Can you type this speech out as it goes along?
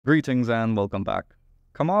Greetings and welcome back.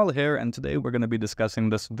 Kamal here, and today we're going to be discussing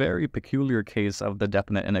this very peculiar case of the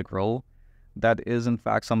definite integral that is in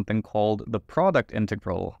fact something called the product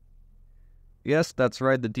integral. Yes, that's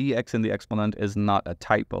right, the dx in the exponent is not a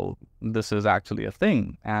typo. This is actually a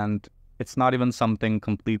thing, and it's not even something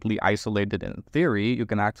completely isolated in theory. You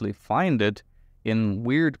can actually find it in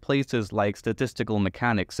weird places like statistical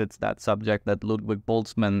mechanics. It's that subject that Ludwig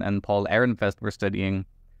Boltzmann and Paul Ehrenfest were studying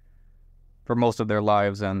for most of their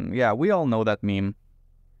lives, and yeah, we all know that meme,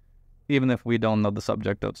 even if we don't know the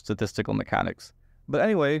subject of statistical mechanics. But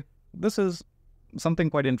anyway, this is something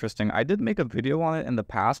quite interesting. I did make a video on it in the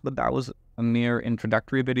past, but that was a mere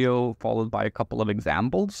introductory video followed by a couple of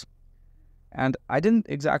examples, and I didn't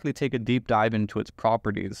exactly take a deep dive into its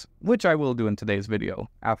properties, which I will do in today's video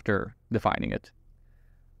after defining it.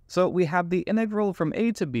 So we have the integral from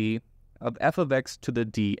a to b of f of x to the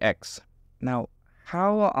dx. Now,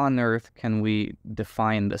 how on earth can we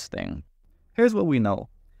define this thing? Here's what we know.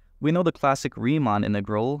 We know the classic Riemann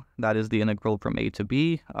integral, that is the integral from a to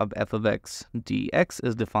b of f of x dx,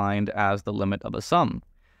 is defined as the limit of a sum.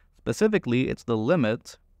 Specifically, it's the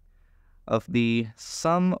limit of the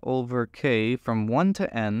sum over k from 1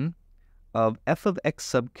 to n of f of x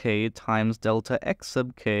sub k times delta x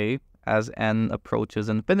sub k as n approaches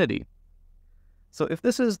infinity. So if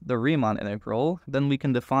this is the Riemann integral, then we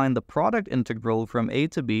can define the product integral from a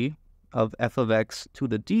to b of f of x to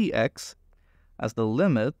the dx as the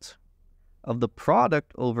limit of the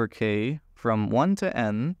product over k from 1 to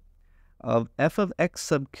n of f of x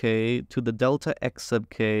sub k to the delta x sub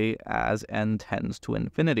k as n tends to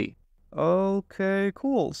infinity. Okay,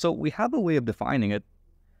 cool. So we have a way of defining it,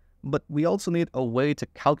 but we also need a way to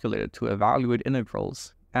calculate it to evaluate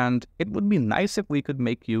integrals. And it would be nice if we could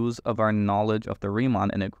make use of our knowledge of the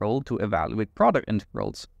Riemann integral to evaluate product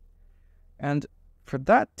integrals. And for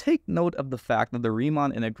that, take note of the fact that the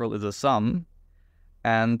Riemann integral is a sum,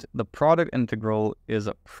 and the product integral is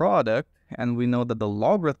a product, and we know that the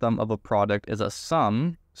logarithm of a product is a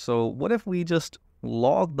sum. So what if we just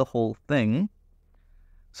log the whole thing?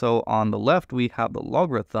 So on the left, we have the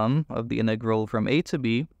logarithm of the integral from a to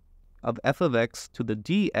b of f of x to the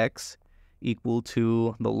dx equal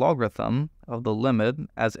to the logarithm of the limit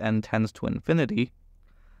as n tends to infinity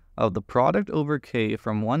of the product over k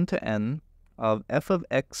from 1 to n of f of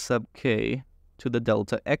x sub k to the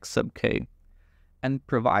delta x sub k. And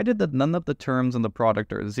provided that none of the terms in the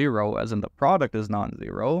product are zero, as in the product is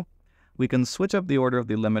non-zero, we can switch up the order of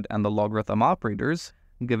the limit and the logarithm operators,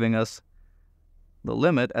 giving us the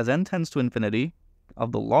limit as n tends to infinity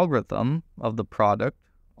of the logarithm of the product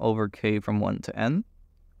over k from 1 to n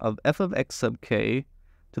of f of x sub k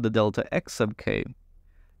to the delta x sub k.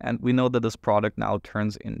 And we know that this product now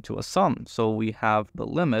turns into a sum. So we have the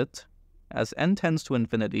limit as n tends to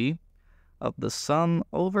infinity of the sum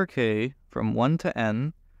over k from 1 to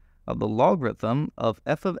n of the logarithm of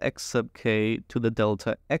f of x sub k to the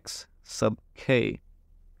delta x sub k.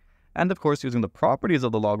 And of course, using the properties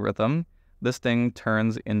of the logarithm, this thing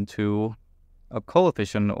turns into a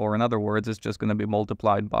coefficient, or in other words, it's just going to be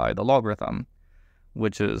multiplied by the logarithm,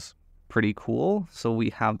 which is pretty cool. So we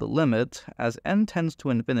have the limit as n tends to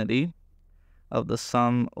infinity of the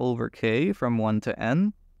sum over k from 1 to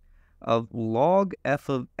n of log f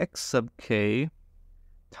of x sub k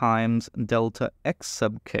times delta x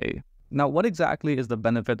sub k. Now, what exactly is the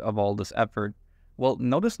benefit of all this effort? Well,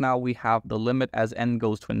 notice now we have the limit as n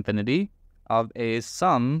goes to infinity of a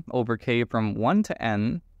sum over k from 1 to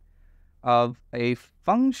n of a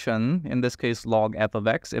function, in this case log f of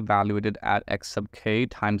x, evaluated at x sub k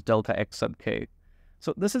times delta x sub k.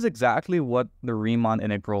 So this is exactly what the Riemann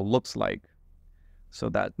integral looks like. So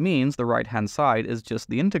that means the right-hand side is just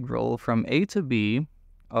the integral from a to b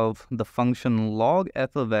of the function log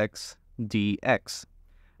f of x dx.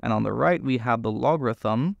 And on the right, we have the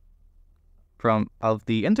logarithm of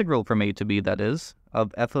the integral from a to b, that is,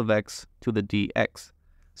 of f of x to the dx.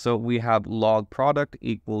 So we have log product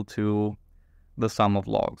equal to the sum of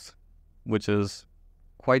logs, which is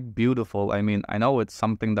quite beautiful. I mean, I know it's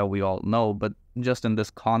something that we all know, but just in this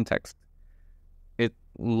context, it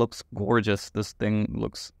looks gorgeous. This thing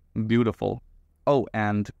looks beautiful. Oh,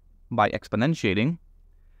 and by exponentiating,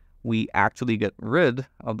 we actually get rid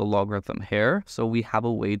of the logarithm here. So we have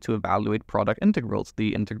a way to evaluate product integrals.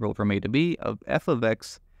 The integral from a to b of f of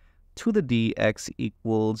x to the dx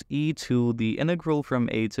equals e to the integral from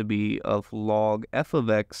a to b of log f of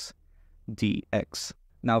x dx.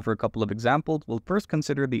 Now for a couple of examples, we'll first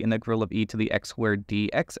consider the integral of e to the x squared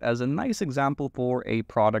dx as a nice example for a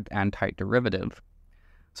product antiderivative.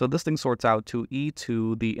 So this thing sorts out to e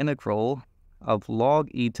to the integral of log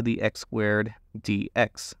e to the x squared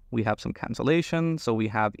dx. We have some cancellation, so we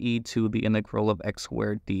have e to the integral of x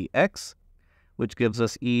squared dx, which gives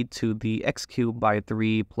us e to the x cubed by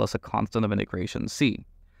 3 plus a constant of integration c.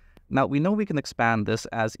 Now, we know we can expand this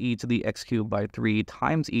as e to the x cubed by 3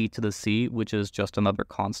 times e to the c, which is just another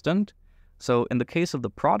constant. So in the case of the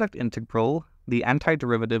product integral, the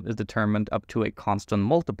antiderivative is determined up to a constant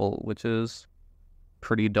multiple, which is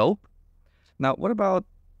pretty dope. Now, what about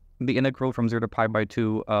the integral from 0 to pi by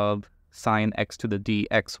 2 of sine x to the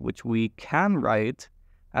dx, which we can write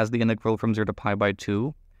as the integral from 0 to pi by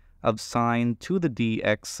 2 of sine to the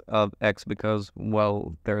dx of x because,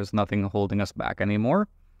 well, there's nothing holding us back anymore.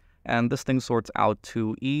 And this thing sorts out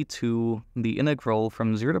to e to the integral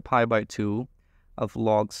from 0 to pi by 2 of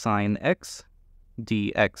log sine x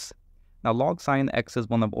dx. Now, log sine x is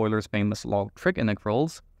one of Euler's famous log trig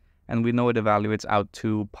integrals, and we know it evaluates out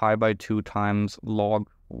to pi by 2 times log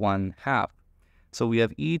 1/2. So we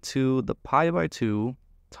have e to the pi by 2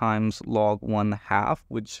 times log 1/2,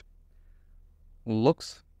 which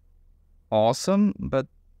looks awesome, but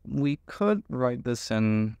we could write this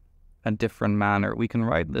in a different manner. We can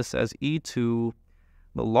write this as e to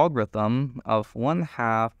the logarithm of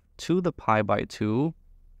 1/2 to the pi by 2,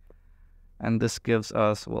 and this gives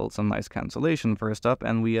us, well, some nice cancellation first up,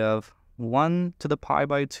 and we have 1 to the pi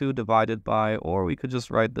by 2 divided by, or we could just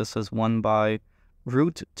write this as 1 by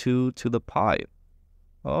root 2 to the pi.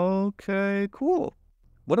 Okay, cool.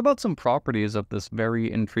 What about some properties of this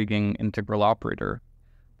very intriguing integral operator?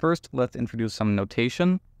 First, let's introduce some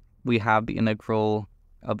notation. We have the integral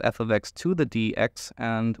of f of x to the dx,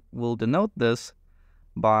 and we'll denote this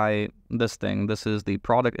by this thing. This is the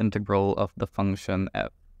product integral of the function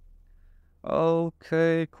f.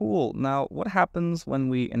 Okay, cool. Now, what happens when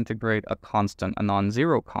we integrate a constant, a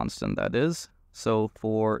non-zero constant, that is? So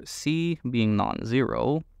for c being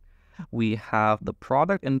non-zero, we have the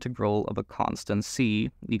product integral of a constant c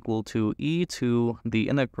equal to e to the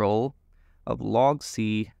integral of log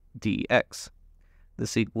c dx.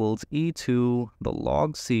 This equals e to the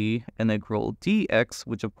log c integral dx,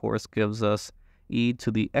 which of course gives us e to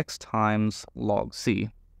the x times log c.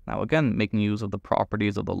 Now again, making use of the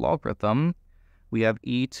properties of the logarithm, we have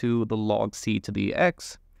e to the log c to the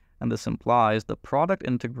x, and this implies the product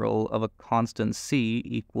integral of a constant c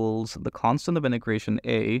equals the constant of integration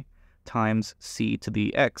a times c to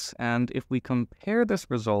the x. And if we compare this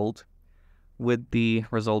result with the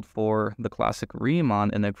result for the classic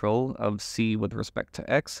Riemann integral of c with respect to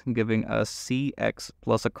x, giving us cx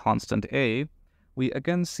plus a constant a, we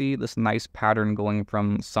again see this nice pattern going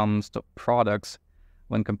from sums to products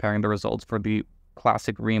when comparing the results for the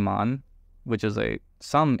classic Riemann, which is a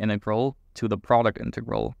sum integral, to the product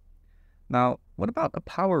integral. Now, what about a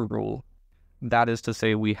power rule? That is to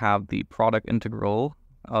say, we have the product integral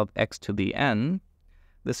of x to the n.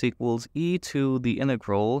 This equals e to the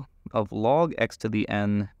integral of log x to the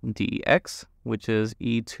n dx, which is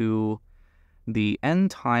e to the n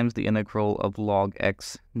times the integral of log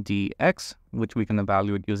x dx, which we can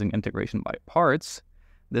evaluate using integration by parts.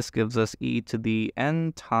 This gives us e to the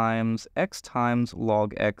n times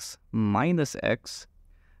log x minus x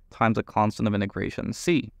times a constant of integration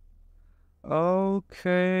c.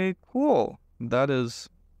 Okay, cool. That is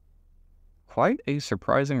quite a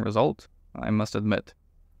surprising result, I must admit.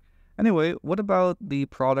 Anyway, what about the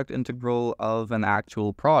product integral of an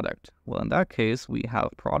actual product? Well, in that case, we have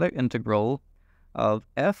product integral of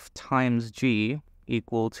f times g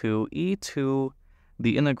equal to e to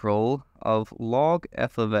the integral of log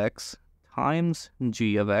f of x times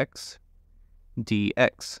g of x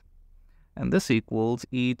dx. And this equals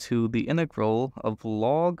e to the integral of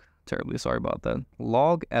log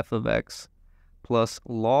f of x plus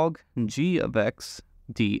log g of x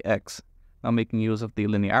dx. Now, making use of the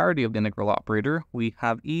linearity of the integral operator, we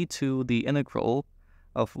have e to the integral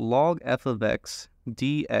of log f of x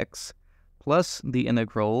dx plus the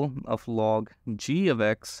integral of log g of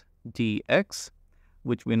x dx,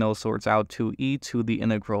 which we know sorts out to e to the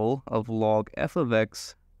integral of log f of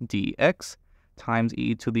x dx times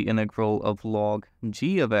e to the integral of log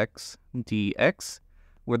g of x dx,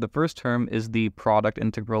 where the first term is the product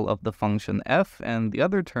integral of the function f, and the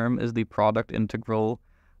other term is the product integral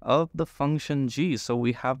of the function g. So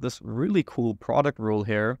we have this really cool product rule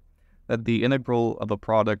here, that the integral of a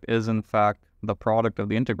product is in fact the product of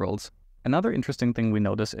the integrals. Another interesting thing we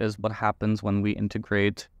notice is what happens when we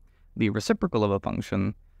integrate the reciprocal of a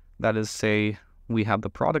function. That is, say, we have the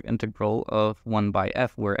product integral of 1 by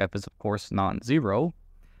f, where f is of course non-zero.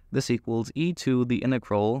 This equals e to the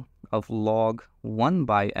integral of log 1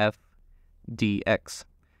 by f dx.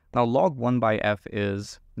 Now log 1 by f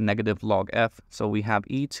is negative log f, so we have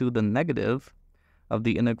e to the negative of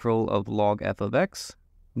the integral of log f of x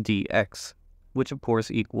dx, which of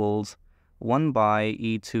course equals 1 by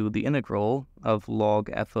e to the integral of log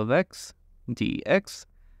f of x dx,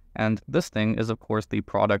 and this thing is of course the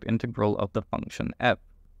product integral of the function f.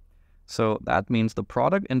 So that means the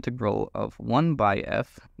product integral of 1 by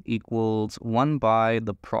f equals 1 by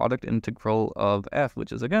the product integral of f,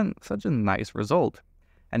 which is again such a nice result.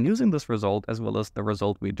 And using this result as well as the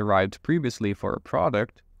result we derived previously for a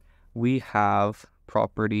product, we have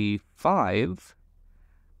property 5,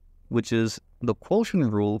 which is the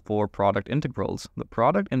quotient rule for product integrals. The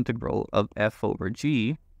product integral of f over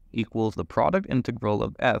g equals the product integral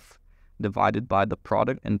of f divided by the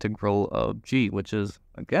product integral of g, which is,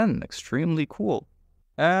 again, extremely cool.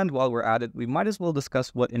 And while we're at it, we might as well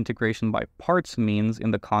discuss what integration by parts means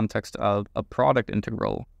in the context of a product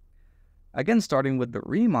integral. Again, starting with the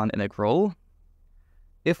Riemann integral,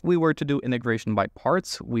 if we were to do integration by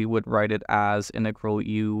parts, we would write it as integral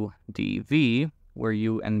u dv, where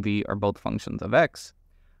u and v are both functions of x.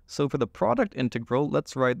 So for the product integral,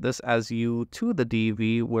 let's write this as u to the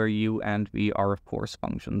dv, where u and v are, of course,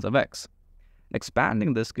 functions of x.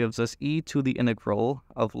 Expanding this gives us e to the integral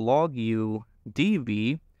of log u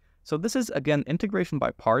dv. So this is, again, integration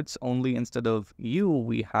by parts, only instead of u,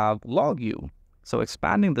 we have log u. So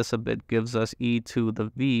expanding this a bit gives us e to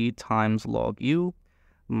the v times log u,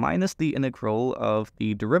 minus the integral of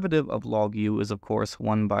the derivative of log u is, of course,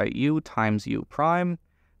 1 by u times u prime,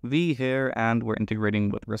 v here, and we're integrating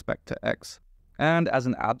with respect to x. And as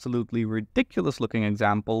an absolutely ridiculous-looking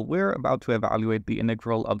example, we're about to evaluate the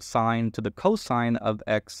integral of sine to the cosine of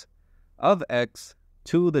x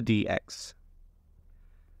to the dx,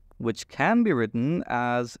 which can be written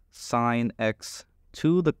as sine x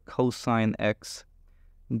to the cosine x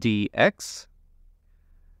dx.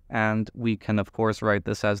 And we can, of course, write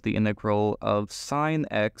this as the integral of sine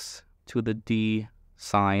x to the d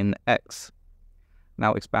sine x.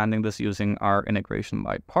 Now, expanding this using our integration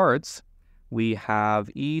by parts, we have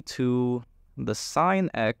e to the sine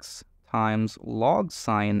x times log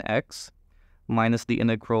sine x minus the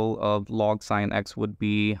integral of log sine x would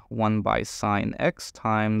be 1 by sine x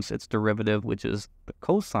times its derivative, which is the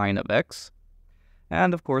cosine of x.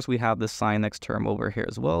 And of course, we have this sine x term over here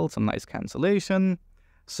as well, some nice cancellation.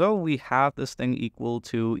 So we have this thing equal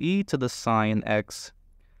to e to the sine x.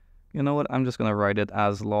 You know what? I'm just going to write it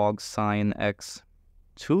as log sine x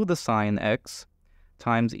to the sine x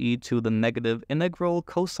times e to the negative integral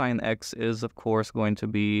cosine x is, of course, going to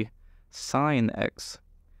be sine x.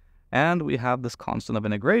 And we have this constant of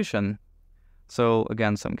integration. So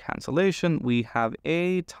again, some cancellation. We have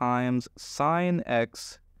a times sine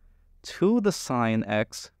x to the sine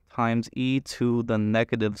x times e to the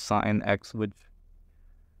negative sine x, which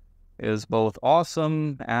is both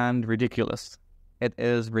awesome and ridiculous. It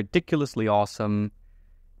is ridiculously awesome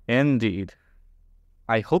indeed.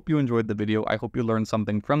 I hope you enjoyed the video. I hope you learned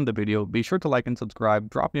something from the video. Be sure to like and subscribe.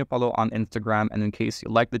 Drop me a follow on Instagram. And in case you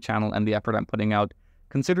like the channel and the effort I'm putting out,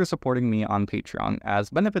 consider supporting me on Patreon. As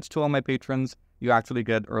benefits to all my patrons, you actually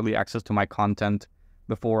get early access to my content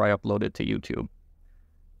before I upload it to YouTube.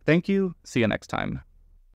 Thank you. See you next time.